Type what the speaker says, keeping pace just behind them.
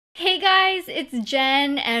Hey guys, it's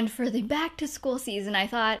Jen, and for the back to school season, I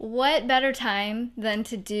thought, what better time than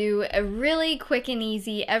to do a really quick and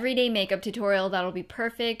easy everyday makeup tutorial that'll be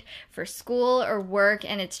perfect for school or work,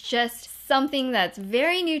 and it's just something that's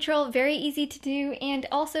very neutral, very easy to do, and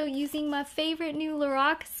also using my favorite new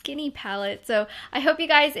LORAC Skinny palette. So I hope you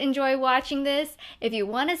guys enjoy watching this. If you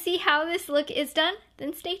want to see how this look is done,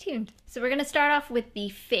 then stay tuned. So we're going to start off with the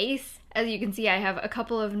face. As you can see, I have a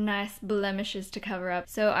couple of nice blemishes to cover up.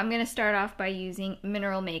 So I'm going to start off by using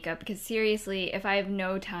mineral makeup because seriously, if I have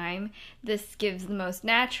no time, this gives the most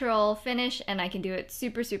natural finish and I can do it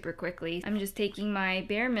super quickly. I'm just taking my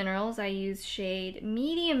Bare Minerals. I use shade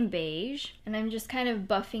Medium Beige and I'm just kind of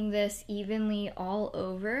buffing this evenly all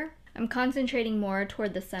over. I'm concentrating more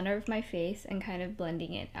toward the center of my face and kind of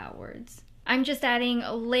blending it outwards. I'm just adding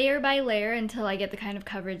layer by layer until I get the kind of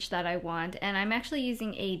coverage that I want, and I'm actually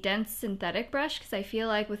using a dense synthetic brush because I feel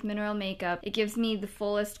like with mineral makeup it gives me the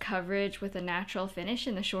fullest coverage with a natural finish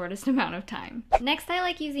in the shortest amount of time. Next, I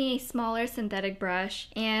like using a smaller synthetic brush,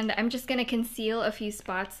 and I'm just going to conceal a few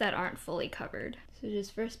spots that aren't fully covered. So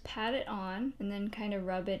just first pat it on and then kind of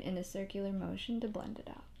rub it in a circular motion to blend it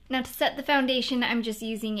out. Now to set the foundation, I'm just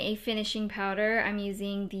using a finishing powder. I'm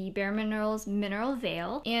using the Bare Minerals Mineral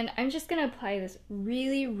Veil, and I'm just gonna apply this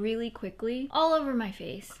really quickly all over my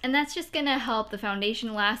face. And that's just gonna help the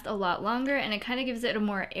foundation last a lot longer, and it kind of gives it a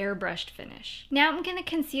more airbrushed finish. Now I'm gonna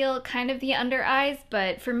conceal kind of the under eyes,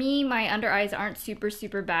 but for me, my under eyes aren't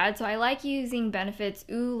super bad, so I like using Benefit's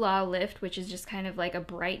Ooh La Lift, which is just kind of like a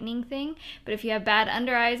brightening thing. But if you have bad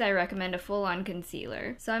under eyes, I recommend a full-on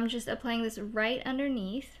concealer. So I'm just applying this right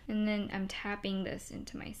underneath, and then I'm tapping this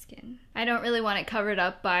into my skin. I don't really want it covered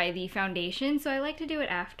up by the foundation, so I like to do it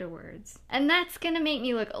afterwards. And that's gonna make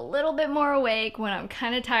me look a little bit more awake when I'm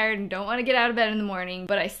kind of tired and don't want to get out of bed in the morning,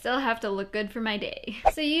 but I still have to look good for my day.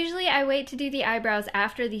 So usually I wait to do the eyebrows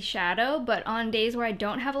after the shadow, but on days where I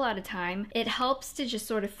don't have a lot of time, it helps to just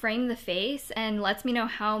sort of frame the face and lets me know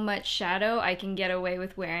how much shadow I can get away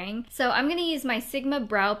with wearing. So I'm gonna use my Sigma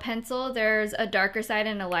brow pencil. There's a darker side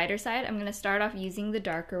and a lighter side. I'm gonna start off using the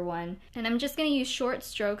darker one, and I'm just going to use short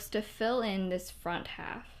strokes to fill in this front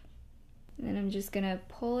half, and then I'm just going to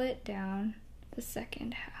pull it down the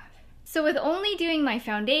second half. So with only doing my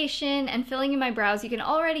foundation and filling in my brows, you can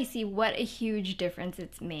already see what a huge difference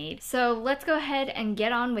it's made. So let's go ahead and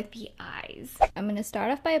get on with the eyes. I'm going to start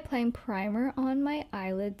off by applying primer on my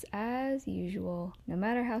eyelids as usual. No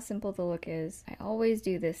matter how simple the look is, I always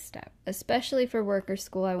do this step. Especially for work or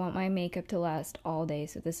school, I want my makeup to last all day,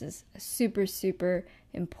 so this is a super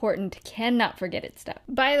important, cannot forget it step.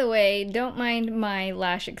 By the way, don't mind my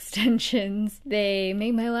lash extensions. They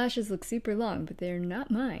make my lashes look super long, but they're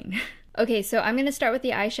not mine. Okay, so I'm going to start with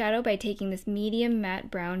the eyeshadow by taking this medium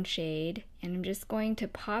matte brown shade, and I'm just going to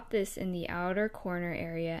pop this in the outer corner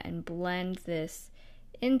area and blend this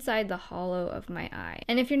inside the hollow of my eye.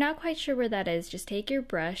 And if you're not quite sure where that is, just take your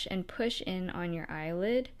brush and push in on your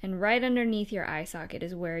eyelid, and right underneath your eye socket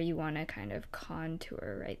is where you want to kind of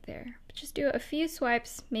contour right there. But just do a few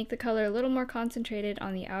swipes, make the color a little more concentrated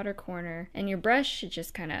on the outer corner, and your brush should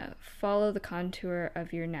just kind of follow the contour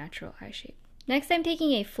of your natural eye shape. Next, I'm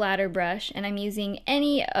taking a flatter brush, and I'm using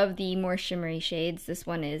any of the more shimmery shades. This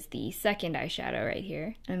one is the second eyeshadow right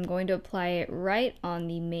here. I'm going to apply it right on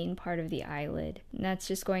the main part of the eyelid. And that's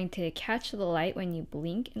just going to catch the light when you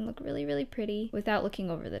blink and look really pretty without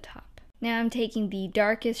looking over the top. Now I'm taking the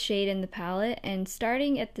darkest shade in the palette, and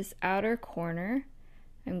starting at this outer corner,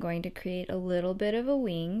 I'm going to create a little bit of a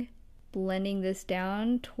wing, blending this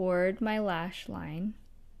down toward my lash line.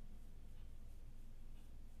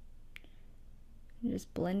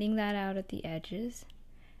 Just blending that out at the edges.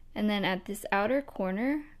 And then at this outer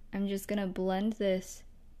corner, I'm just going to blend this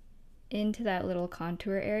into that little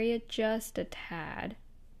contour area just a tad.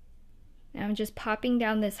 Now I'm just popping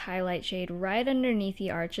down this highlight shade right underneath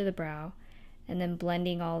the arch of the brow and then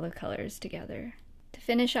blending all the colors together. To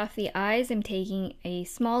finish off the eyes, I'm taking a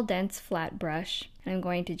small dense flat brush and I'm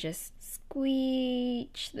going to just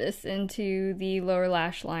squeeze this into the lower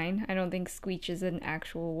lash line. I don't think squeeze is an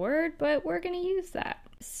actual word, but we're going to use that.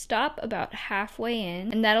 Stop about halfway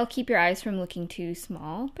in, and that'll keep your eyes from looking too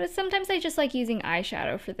small. But sometimes I just like using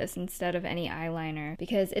eyeshadow for this instead of any eyeliner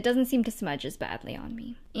because it doesn't seem to smudge as badly on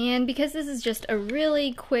me. And because this is just a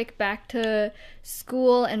really quick back to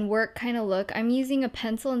school and work kind of look, I'm using a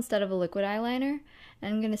pencil instead of a liquid eyeliner.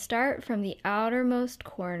 And I'm going to start from the outermost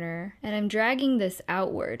corner, and I'm dragging this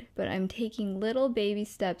outward, but I'm taking little baby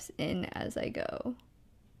steps in as I go.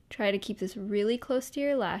 Try to keep this really close to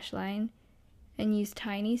your lash line and use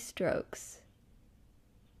tiny strokes,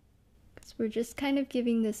 because we're just kind of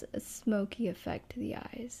giving this a smoky effect to the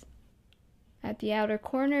eyes. At the outer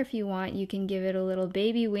corner, if you want, you can give it a little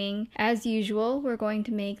baby wing. As usual, we're going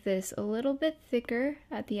to make this a little bit thicker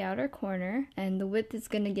at the outer corner, and the width is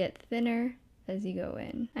going to get thinner as you go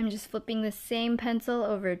in. I'm just flipping the same pencil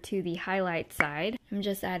over to the highlight side. I'm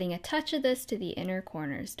just adding a touch of this to the inner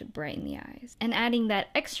corners to brighten the eyes. And adding that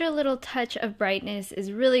extra little touch of brightness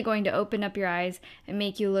is really going to open up your eyes and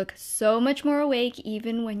make you look so much more awake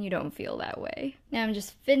even when you don't feel that way. Now I'm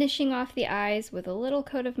just finishing off the eyes with a little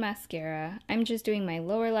coat of mascara. I'm just doing my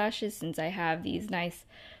lower lashes since I have these nice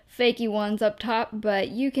fakey ones up top, but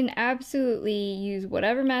you can absolutely use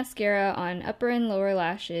whatever mascara on upper and lower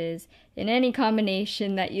lashes in any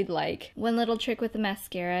combination that you'd like. One little trick with the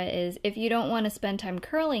mascara is if you don't want to spend time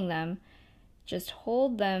curling them, just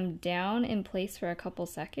hold them down in place for a couple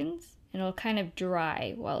seconds and it'll kind of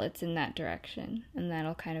dry while it's in that direction, and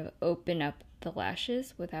that'll kind of open up the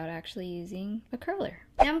lashes without actually using a curler.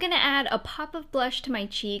 Now I'm gonna add a pop of blush to my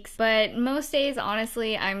cheeks, but most days,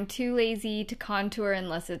 honestly, I'm too lazy to contour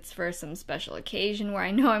unless it's for some special occasion where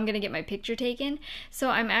I know I'm gonna get my picture taken. So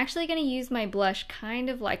I'm actually gonna use my blush kind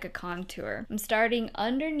of like a contour. I'm starting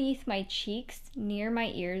underneath my cheeks near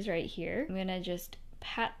my ears right here. I'm gonna just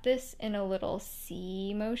pat this in a little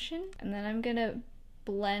C motion, and then I'm gonna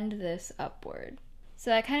blend this upward. So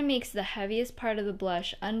that kind of makes the heaviest part of the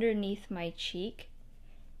blush underneath my cheek.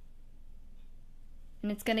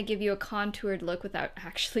 And it's going to give you a contoured look without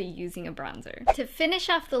actually using a bronzer. To finish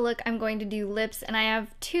off the look, I'm going to do lips, and I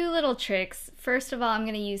have two little tricks. First of all, I'm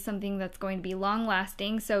going to use something that's going to be long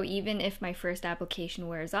lasting, so even if my first application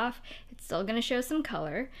wears off, it's still going to show some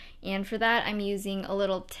color. And for that, I'm using a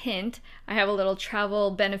little tint. I have a little Travel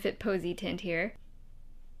Benefit Posy tint here.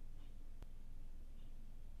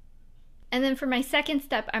 And then for my second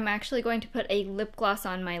step, I'm actually going to put a lip gloss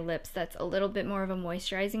on my lips that's a little bit more of a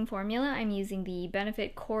moisturizing formula. I'm using the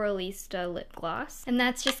Benefit Coralista lip gloss, and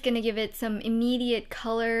that's just going to give it some immediate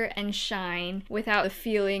color and shine without the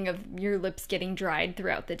feeling of your lips getting dried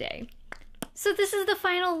throughout the day. So this is the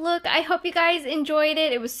final look. I hope you guys enjoyed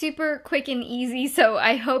it. It was super quick and easy, so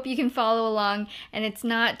I hope you can follow along and it's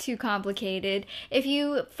not too complicated. If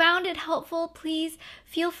you found it helpful, please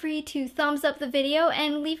feel free to thumbs up the video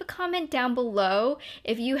and leave a comment down below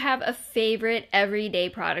if you have a favorite everyday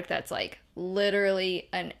product that's like literally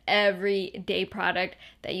an everyday product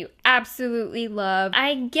that you absolutely love.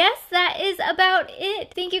 I guess that is about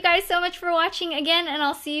it. Thank you guys so much for watching again, and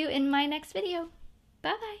I'll see you in my next video.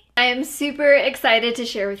 Bye-bye. I am super excited to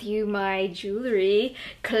share with you my jewelry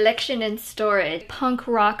collection and storage. Punk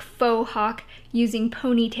rock faux hawk using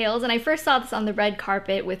ponytails, and I first saw this on the red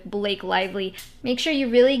carpet with Blake Lively. Make sure you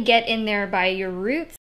really get in there by your roots.